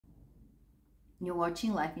You're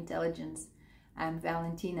watching Life Intelligence. I'm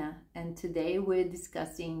Valentina, and today we're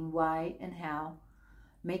discussing why and how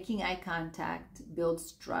making eye contact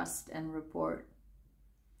builds trust and rapport.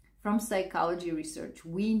 From psychology research,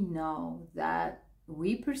 we know that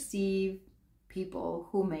we perceive people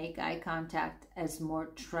who make eye contact as more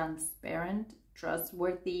transparent,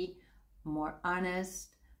 trustworthy, more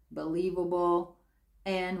honest, believable,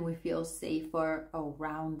 and we feel safer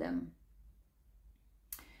around them.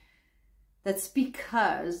 That's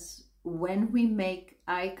because when we make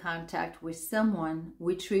eye contact with someone,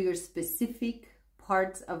 we trigger specific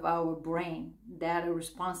parts of our brain that are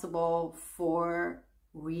responsible for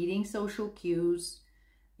reading social cues,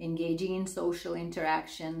 engaging in social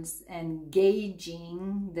interactions, and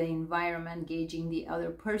gauging the environment, gauging the other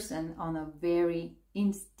person on a very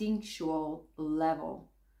instinctual level.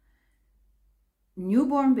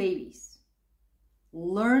 Newborn babies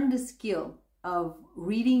learn the skill of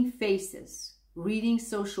reading faces, reading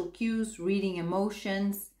social cues, reading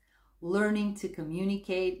emotions, learning to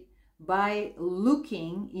communicate by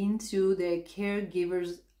looking into their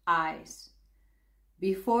caregiver's eyes.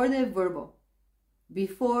 Before they're verbal,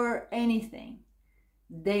 before anything,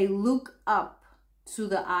 they look up to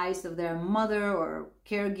the eyes of their mother or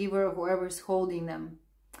caregiver or whoever's holding them.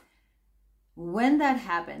 When that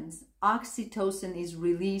happens, oxytocin is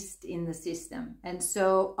released in the system, and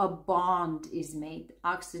so a bond is made.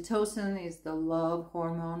 Oxytocin is the love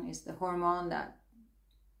hormone, is the hormone that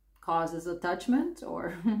causes attachment,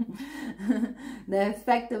 or the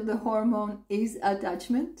effect of the hormone is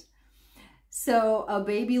attachment. So a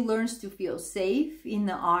baby learns to feel safe in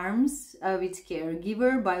the arms of its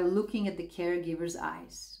caregiver by looking at the caregiver's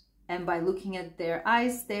eyes. And by looking at their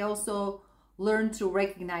eyes, they also learn to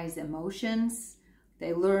recognize emotions.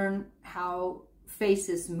 They learn how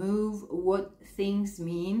faces move, what things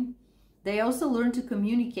mean. They also learn to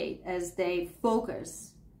communicate as they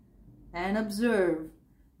focus and observe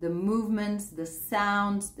the movements, the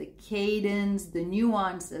sounds, the cadence, the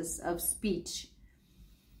nuances of speech.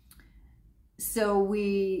 So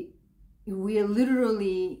we are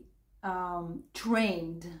literally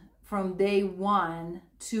trained from day one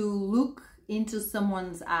to look into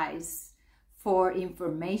someone's eyes for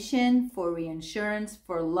information, for reassurance,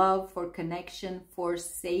 for love, for connection, for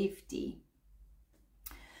safety.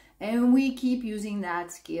 And we keep using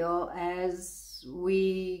that skill as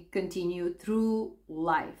we continue through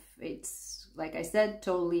life. It's, like I said,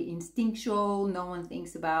 totally instinctual. No one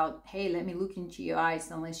thinks about, hey, let me look into your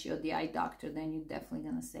eyes, unless you're the eye doctor, then you're definitely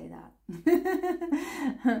going to say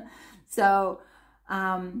that. So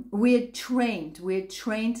we're trained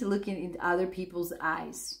to look into other people's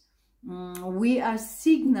eyes. We are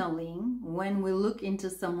signaling, when we look into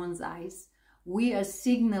someone's eyes, we are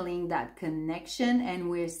signaling that connection, and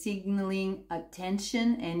we're signaling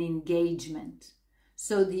attention and engagement.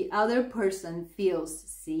 So the other person feels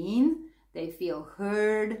seen, they feel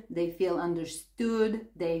heard, they feel understood,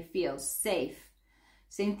 they feel safe.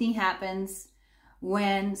 Same thing happens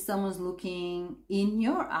when someone's looking in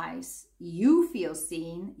your eyes. You feel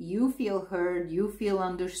seen, you feel heard, you feel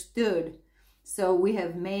understood. So we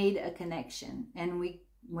have made a connection, and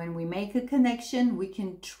when we make a connection, we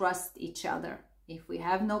can trust each other. If we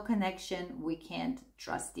have no connection, we can't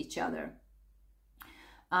trust each other.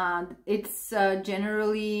 It's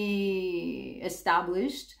generally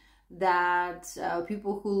established that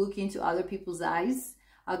people who look into other people's eyes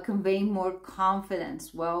are conveying more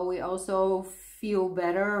confidence. Well, we also feel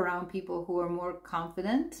better around people who are more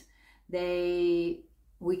confident.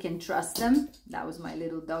 We can trust them. That was my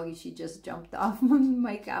little doggy. She just jumped off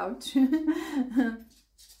my couch.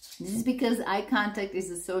 This is because eye contact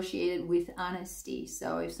is associated with honesty.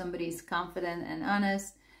 So if somebody is confident and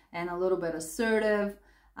honest and a little bit assertive,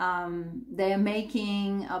 they are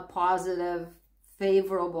making a positive,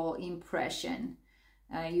 favorable impression.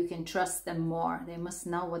 You can trust them more. They must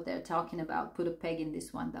know what they're talking about. Put a peg in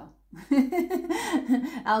this one though.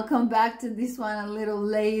 I'll come back to this one a little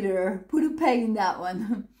later. Put a peg in that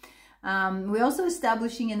one. We're also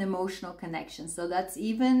establishing an emotional connection. So that's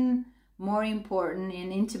even more important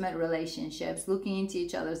in intimate relationships, looking into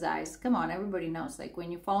each other's eyes. Come on, everybody knows, like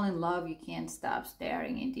when you fall in love, you can't stop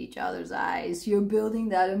staring into each other's eyes. You're building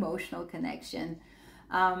that emotional connection.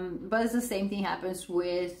 But it's the same thing happens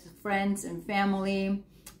with friends and family.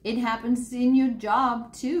 It happens in your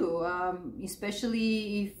job too,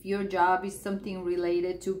 especially if your job is something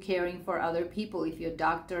related to caring for other people. If you're a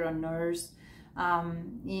doctor or nurse,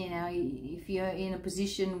 you know, if you're in a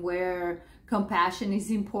position where compassion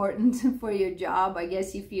is important for your job. I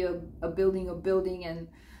guess if you're building a building and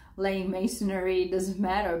laying masonry, it doesn't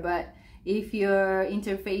matter. But if you're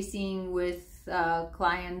interfacing with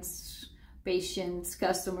clients patients,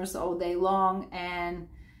 customers all day long, and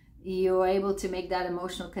you're able to make that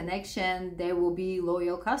emotional connection, they will be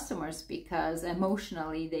loyal customers because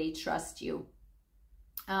emotionally they trust you.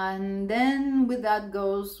 And then with that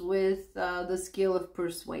goes with the skill of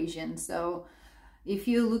persuasion. So if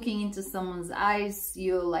you're looking into someone's eyes,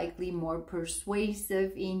 you're likely more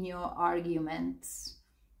persuasive in your arguments.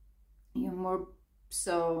 You're more,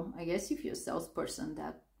 so I guess if you're a salesperson,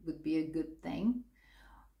 that would be a good thing.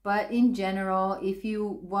 But in general, if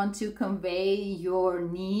you want to convey your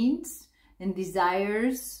needs and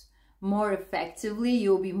desires more effectively,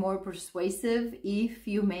 you'll be more persuasive if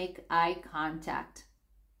you make eye contact.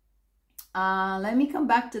 Let me come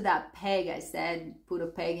back to that peg I said, put a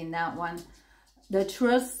peg in that one. The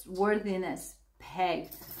trustworthiness peg.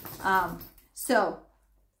 So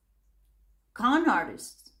con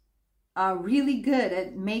artists are really good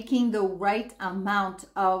at making the right amount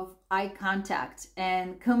of eye contact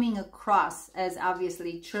and coming across as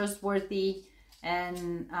obviously trustworthy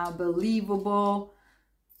and believable.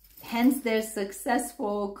 Hence, they're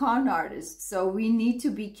successful con artists. So we need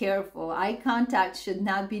to be careful. Eye contact should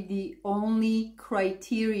not be the only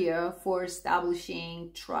criteria for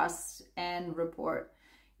establishing trust and rapport.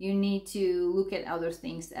 You need to look at other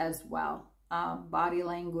things as well. Body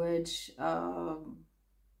language,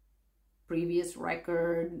 previous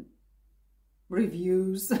record,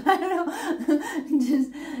 reviews. I don't know.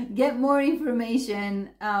 Just get more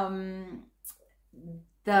information.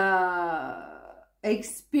 The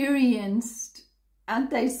experienced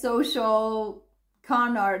antisocial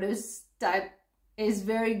con artist type is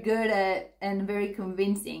very good at and very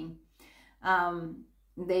convincing.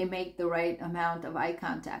 They make the right amount of eye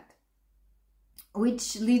contact,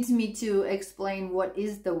 which leads me to explain what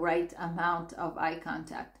is the right amount of eye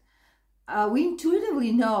contact. We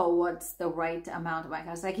intuitively know what's the right amount of eye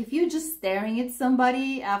contact. Like if you're just staring at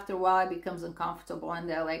somebody, after a while it becomes uncomfortable and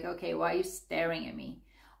they're like, okay, why are you staring at me?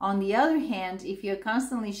 On the other hand, if you're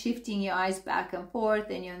constantly shifting your eyes back and forth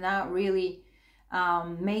and you're not really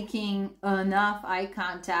making enough eye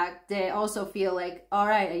contact, they also feel like, all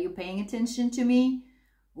right, are you paying attention to me?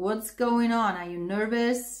 What's going on? Are you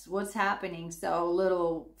nervous? What's happening? So a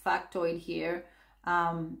little factoid here.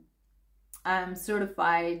 I'm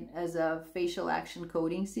certified as a facial action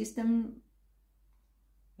coding system.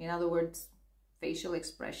 In other words, facial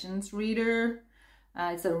expressions reader.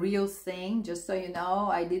 It's a real thing, just so you know.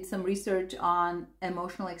 I did some research on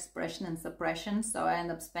emotional expression and suppression, so I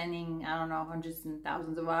ended up spending, I don't know, hundreds and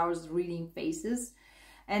thousands of hours reading faces.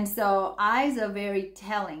 And so eyes are very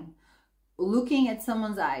telling. Looking at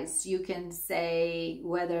someone's eyes, you can say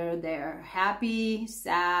whether they're happy,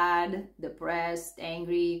 sad, depressed,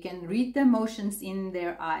 angry. You can read the emotions in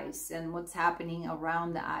their eyes and what's happening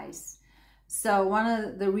around the eyes. So one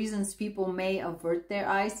of the reasons people may avert their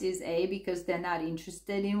eyes is because they're not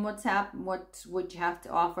interested in what you have to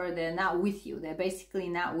offer. They're not with you. They're basically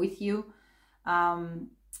not with you.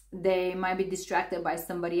 They might be distracted by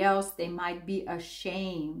somebody else. They might be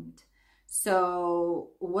ashamed. So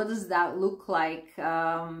what does that look like?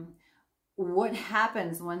 What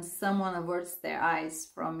happens when someone averts their eyes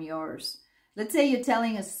from yours? Let's say you're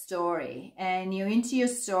telling a story and you're into your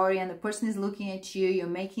story and the person is looking at you, you're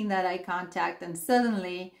making that eye contact, and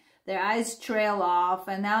suddenly their eyes trail off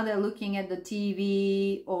and now they're looking at the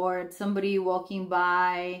TV or at somebody walking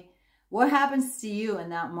by. What happens to you in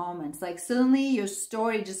that moment? It's like suddenly your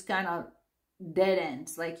story just kind of dead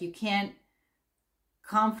ends. Like you can't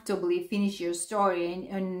comfortably finish your story,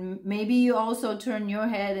 and maybe you also turn your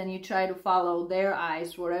head and you try to follow their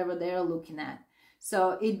eyes wherever they're looking at.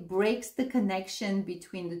 So it breaks the connection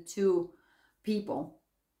between the two people.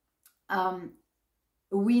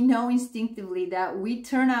 We know instinctively that we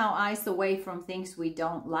turn our eyes away from things we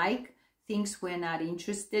don't like, things we're not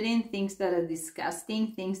interested in, things that are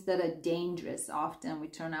disgusting, things that are dangerous. Often we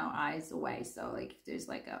turn our eyes away. So like if there's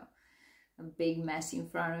like a big mess in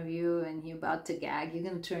front of you and you're about to gag, you're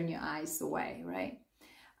going to turn your eyes away, right?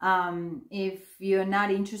 If you're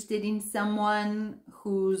not interested in someone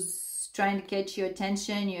who's trying to catch your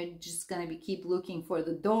attention, you're just going to keep looking for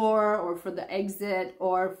the door or for the exit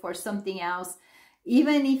or for something else.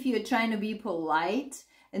 Even if you're trying to be polite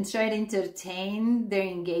and try to entertain their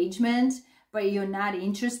engagement, but you're not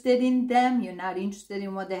interested in them, you're not interested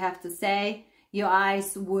in what they have to say, your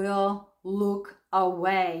eyes will look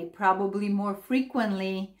away, probably more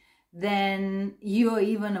frequently than you're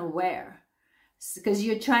even aware. Because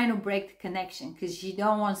you're trying to break the connection, because you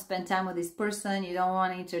don't want to spend time with this person, you don't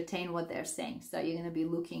want to entertain what they're saying, so you're going to be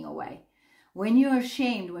looking away. When you're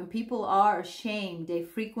ashamed, when people are ashamed, they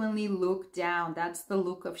frequently look down. That's the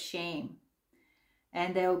look of shame.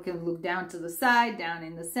 and they can look down to the side, down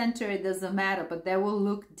in the center, it doesn't matter, but they will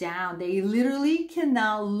look down. They literally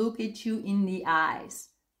cannot look at you in the eyes.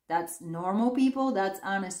 That's normal people, that's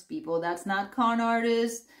honest people, that's not con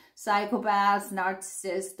artists, psychopaths,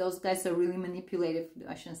 narcissists. Those guys are really manipulative.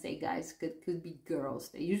 I shouldn't say guys, could be girls.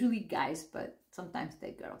 They're usually guys, but sometimes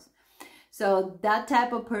they're girls. So that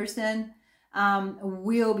type of person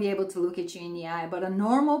will be able to look at you in the eye. But a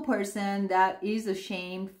normal person that is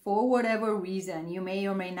ashamed for whatever reason, you may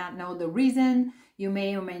or may not know the reason, you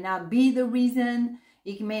may or may not be the reason,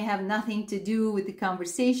 it may have nothing to do with the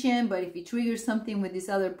conversation, but if you trigger something with this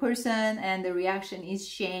other person and the reaction is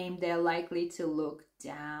shame, they're likely to look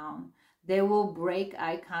down. They will break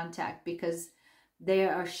eye contact because they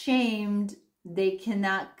are ashamed. They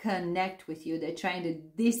cannot connect with you. They're trying to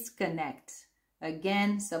disconnect.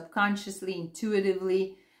 Again, subconsciously,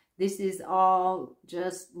 intuitively, this is all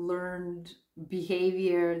just learned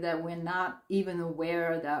behavior that we're not even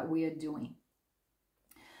aware that we are doing.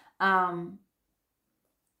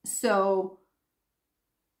 So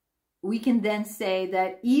we can then say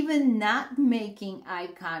that even not making eye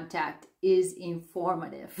contact is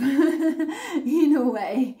informative in a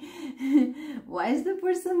way. Why is the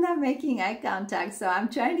person not making eye contact? So I'm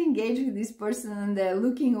trying to engage with this person and they're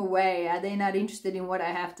looking away. Are they not interested in what I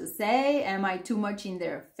have to say? Am I too much in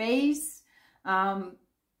their face?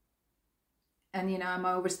 And, you know, am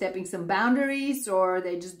I overstepping some boundaries, or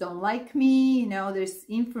they just don't like me? You know, there's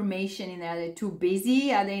information in there. They're too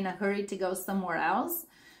busy. Are they in a hurry to go somewhere else?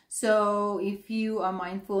 So if you are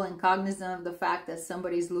mindful and cognizant of the fact that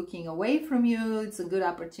somebody's looking away from you, it's a good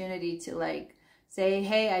opportunity to like say,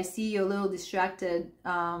 hey, I see you're a little distracted.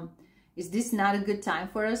 Is this not a good time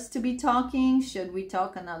for us to be talking? Should we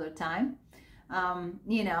talk another time?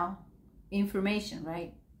 You know, information,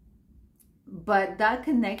 right? But that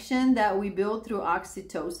connection that we build through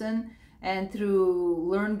oxytocin and through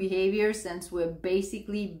learned behavior, since we're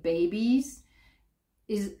basically babies,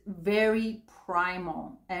 is very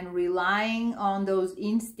primal. And relying on those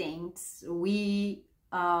instincts, we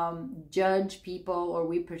judge people, or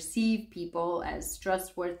we perceive people as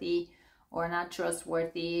trustworthy or not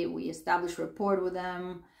trustworthy. We establish rapport with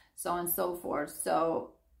them, so on and so forth.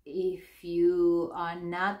 So if you are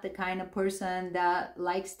not the kind of person that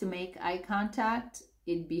likes to make eye contact,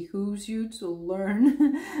 it behooves you to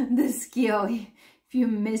learn the skill. If you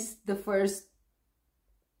missed the first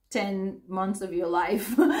 10 months of your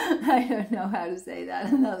life, I don't know how to say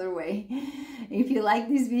that another way. If you like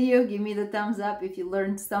this video, give me the thumbs up. If you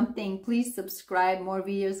learned something, please subscribe. More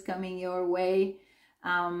videos coming your way.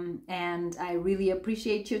 And I really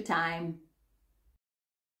appreciate your time.